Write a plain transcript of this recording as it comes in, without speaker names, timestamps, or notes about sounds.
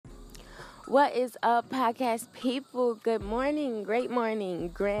What is up, podcast people? Good morning, great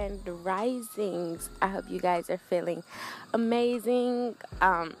morning, grand risings. I hope you guys are feeling amazing.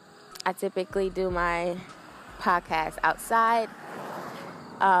 I typically do my podcast outside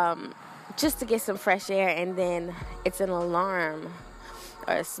just to get some fresh air, and then it's an alarm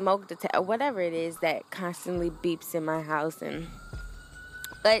or a smoke detector or whatever it is that constantly beeps in my house.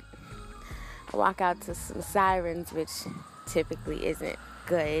 But I walk out to some sirens, which typically isn't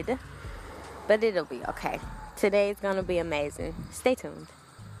good. But it'll be okay. Today's going to be amazing. Stay tuned.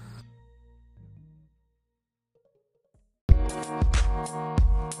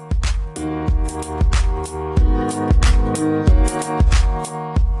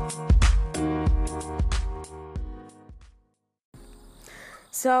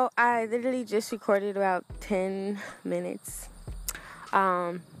 So I literally just recorded about 10 minutes.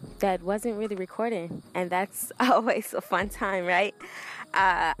 That wasn't really recording, and that's always a fun time, right?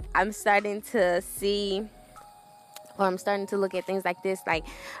 I'm starting to look at things like this, like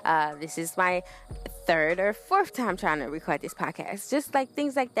this is my third or fourth time trying to record this podcast, just like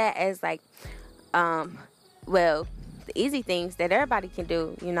things like that, as like the easy things that everybody can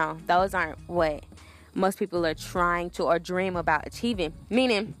do, those aren't what most people are trying to or dream about achieving,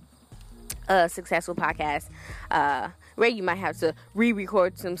 meaning a successful podcast where you might have to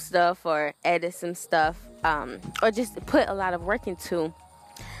re-record some stuff or edit some stuff, or just put a lot of work into.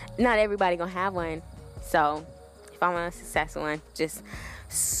 Not everybody gonna have one, so if I want a successful one, just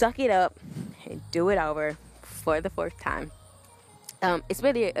suck it up and do it over for the fourth time. It's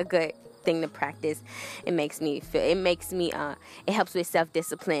really a good thing to practice. It helps with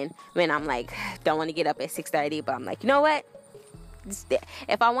self-discipline when I'm like, don't want to get up at 6:30, but I'm like, you know what?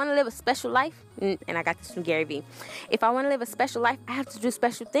 If I want to live a special life, and I got this from Gary Vee, if I want to live a special life, I have to do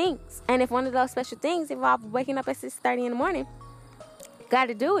special things. And if one of those special things involves waking up at 6:30 in the morning, got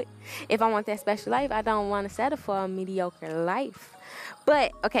to do it. If I want that special life, I don't want to settle for a mediocre life.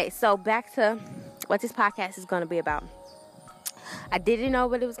 But, okay, so back to what this podcast is going to be about. I didn't know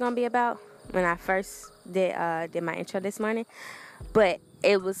what it was going to be about when I first did my intro this morning. But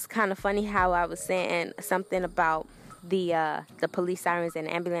it was kind of funny how I was saying something about the police sirens and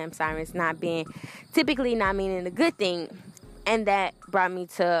ambulance sirens typically not meaning a good thing, and that brought me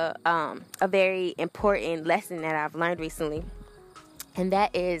to a very important lesson that I've learned recently, and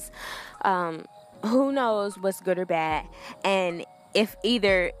that is who knows what's good or bad, and if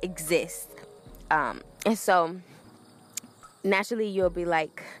either exists, and so naturally you'll be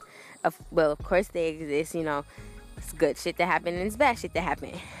like, of course they exist, it's good shit that happen and it's bad shit that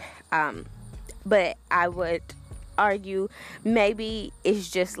happen, but I would argue maybe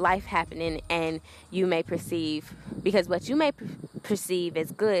it's just life happening, and you may perceive, because what you may perceive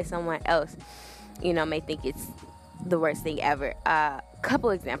as good, someone else may think it's the worst thing ever.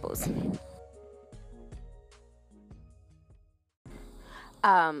 Couple examples.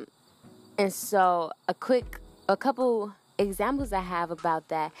 And so a couple examples I have about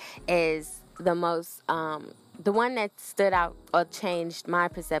that is the one that stood out or changed my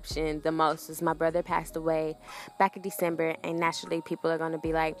perception the most is my brother passed away back in December, and naturally people are going to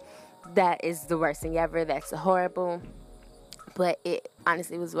be like, that is the worst thing ever, that's horrible. But it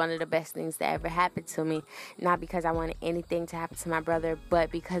honestly was one of the best things that ever happened to me. Not because I wanted anything to happen to my brother,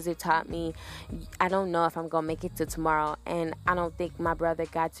 but because it taught me I don't know if I'm going to make it to tomorrow. And I don't think my brother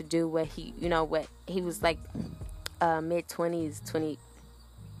got to do what he was like mid-20s,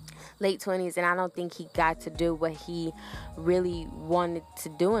 late 20s, and I don't think he got to do what he really wanted to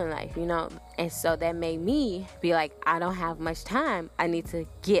do in life, and so that made me be like, I don't have much time, I need to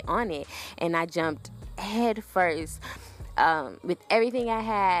get on it. And I jumped head first with everything I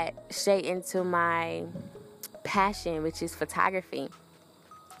had straight into my passion, which is photography.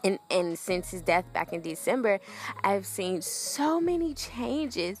 And since his death back in December, I've seen so many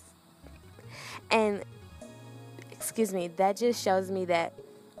changes, and that just shows me that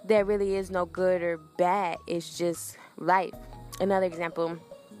there really is no good or bad. It's just life. Another example,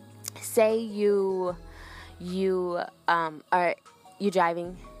 say you're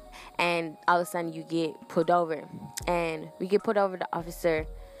driving, and all of a sudden you get pulled over, and we get pulled over. The officer,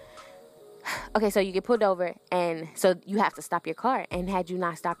 okay, so you get pulled over, and so you have to stop your car. And had you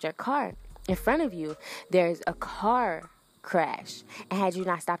not stopped your car, in front of you there's a car crash, and had you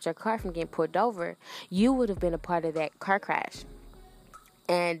not stopped your car from getting pulled over, you would have been a part of that car crash.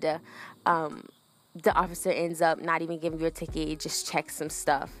 And the officer ends up not even giving you a ticket, just checks some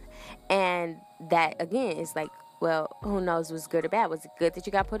stuff. And that, again, is like well, who knows what's good or bad? Was it good that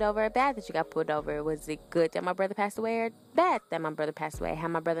you got put over or bad that you got put over? Was it good that my brother passed away or bad that my brother passed away?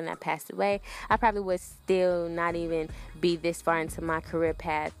 Had my brother not passed away, I probably would still not even be this far into my career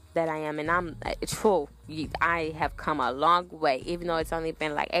path that I am. And I have come a long way. Even though it's only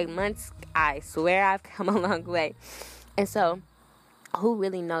been like 8 months, I swear I've come a long way. And so, who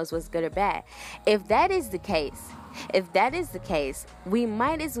really knows what's good or bad? If that is the case, we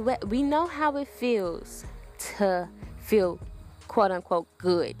might as well, we know how it feels to feel quote unquote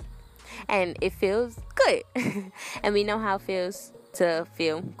good, and it feels good. And we know how it feels to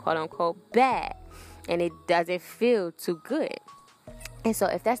feel quote unquote bad, and it doesn't feel too good. And so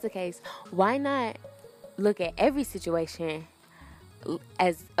if that's the case, why not look at every situation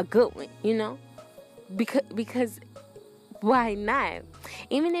as a good one, because why not?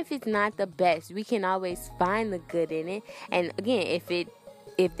 Even if it's not the best, we can always find the good in it. And again,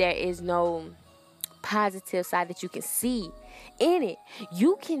 if there is no positive side that you can see in it,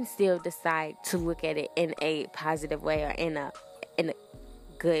 you can still decide to look at it in a positive way or in a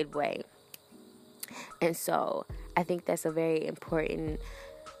good way. And so I think that's a very important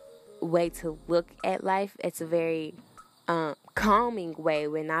way to look at life. It's a very calming way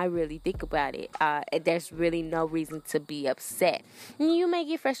when I really think about it. There's really no reason to be upset. You may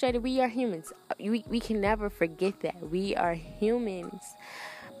get frustrated. We are humans. We can never forget that. We are humans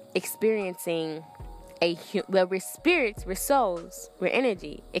experiencing we're spirits, we're souls, we're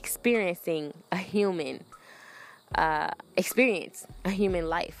energy, experiencing a human experience, a human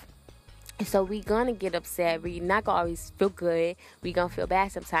life. And so we're gonna get upset. We're not gonna always feel good. We're gonna feel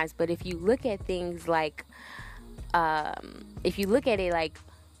bad sometimes. But if you look at things like, if you look at it like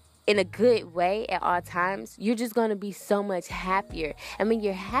in a good way at all times, you're just gonna be so much happier. And when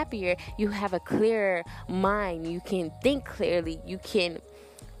you're happier, you have a clearer mind. You can think clearly. You can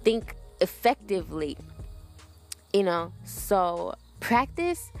think effectively. So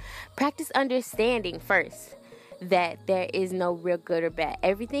practice understanding first that there is no real good or bad.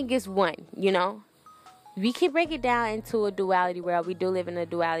 Everything is one, We can break it down into a duality world. We do live in a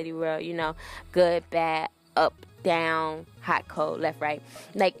duality world, good, bad, up, down, hot, cold, left, right.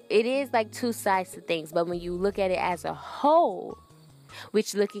 Like, it is like two sides to things. But when you look at it as a whole,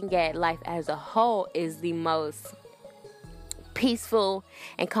 which looking at life as a whole is the most peaceful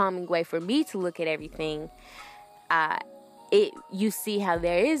and calming way for me to look at everything, you see how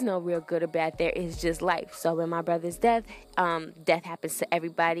there is no real good or bad. There is just life. So when my brother's death happens to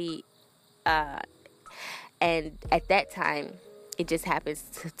everybody, and at that time, it just happens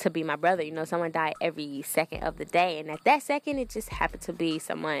to be my brother. Someone died every second of the day, and at that second, it just happened to be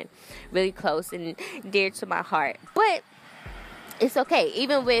someone really close and dear to my heart. But it's okay,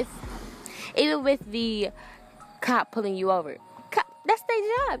 even with the cop pulling you over. That's their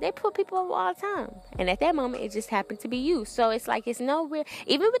job. They pull people over all the time. And at that moment, it just happened to be you. So it's like, it's no real...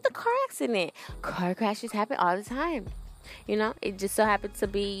 Even with the car accident, car crashes happen all the time. It just so happened to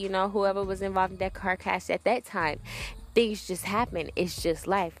be, whoever was involved in that car crash at that time. Things just happen. It's just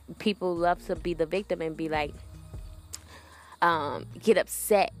life. People love to be the victim and be like, get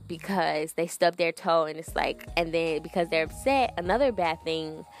upset because they stubbed their toe, and it's like, and then because they're upset, another bad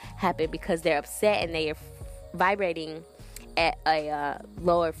thing happened because they're upset and they are vibrating at a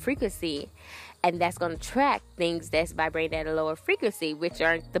lower frequency, and that's going to attract things that's vibrating at a lower frequency, which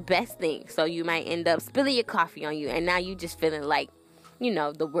aren't the best things. So you might end up spilling your coffee on you, and now you just feeling like,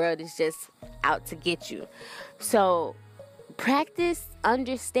 the world is just out to get you. So practice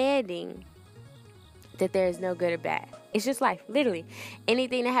understanding that there is no good or bad. It's just life, literally.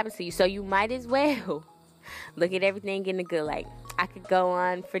 Anything that happens to you. So you might as well look at everything in a good light. I could go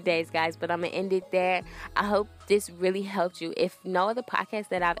on for days, guys, but I'm going to end it there. I hope this really helped you. If no other podcast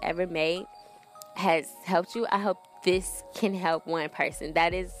that I've ever made has helped you, I hope this can help one person.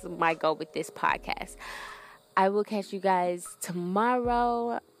 That is my goal with this podcast. I will catch you guys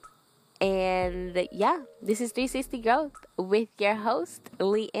tomorrow. And yeah, this is 360 Growth with your host,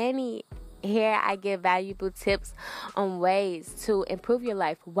 Leannie. Here I give valuable tips on ways to improve your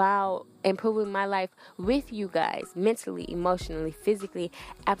life while improving my life with you guys, mentally, emotionally, physically,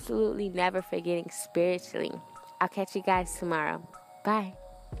 absolutely never forgetting spiritually. I'll catch you guys tomorrow. Bye.